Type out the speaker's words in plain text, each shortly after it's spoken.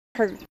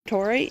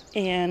Purgatory,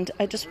 and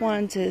I just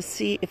wanted to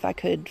see if I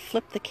could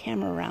flip the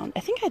camera around. I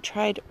think I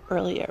tried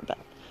earlier, but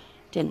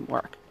didn't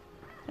work.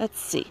 Let's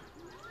see.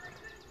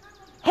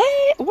 Hey,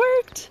 it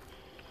worked!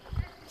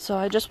 So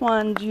I just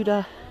wanted you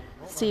to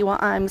see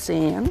what I'm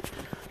seeing.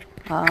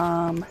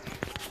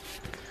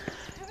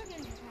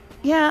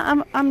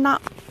 Yeah, I'm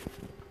not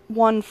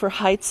one for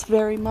heights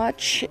very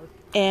much,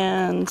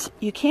 and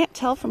you can't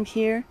tell from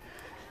here,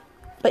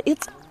 but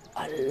it's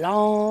a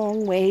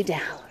long way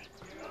down.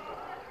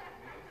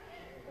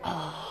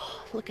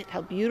 Oh, look at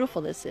how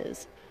beautiful this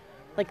is.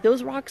 Like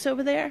those rocks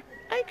over there,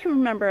 I can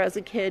remember as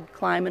a kid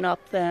climbing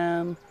up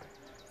them.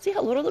 See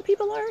how little the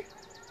people are?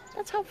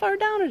 That's how far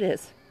down it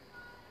is.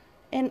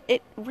 And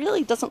it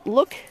really doesn't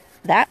look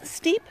that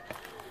steep,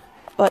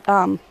 but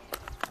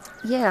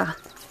yeah,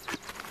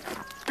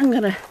 I'm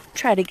gonna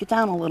try to get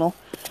down a little,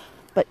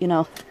 but you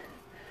know,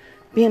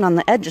 being on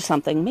the edge of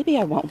something, maybe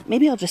I won't.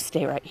 Maybe I'll just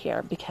stay right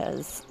here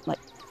because like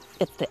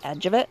it's the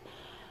edge of it,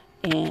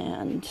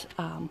 and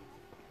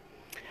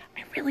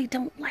I really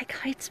don't like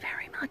heights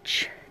very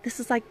much. This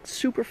is like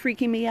super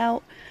freaking me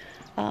out,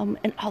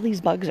 and all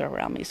these bugs are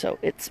around me, so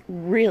it's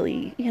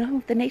really, you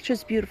know, the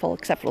nature's beautiful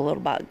except for the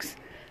little bugs.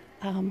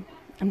 I'm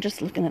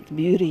just looking at the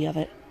beauty of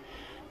it.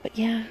 But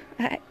yeah,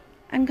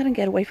 I'm gonna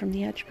get away from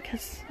the edge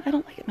because I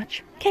don't like it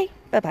much. Okay,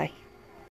 bye-bye.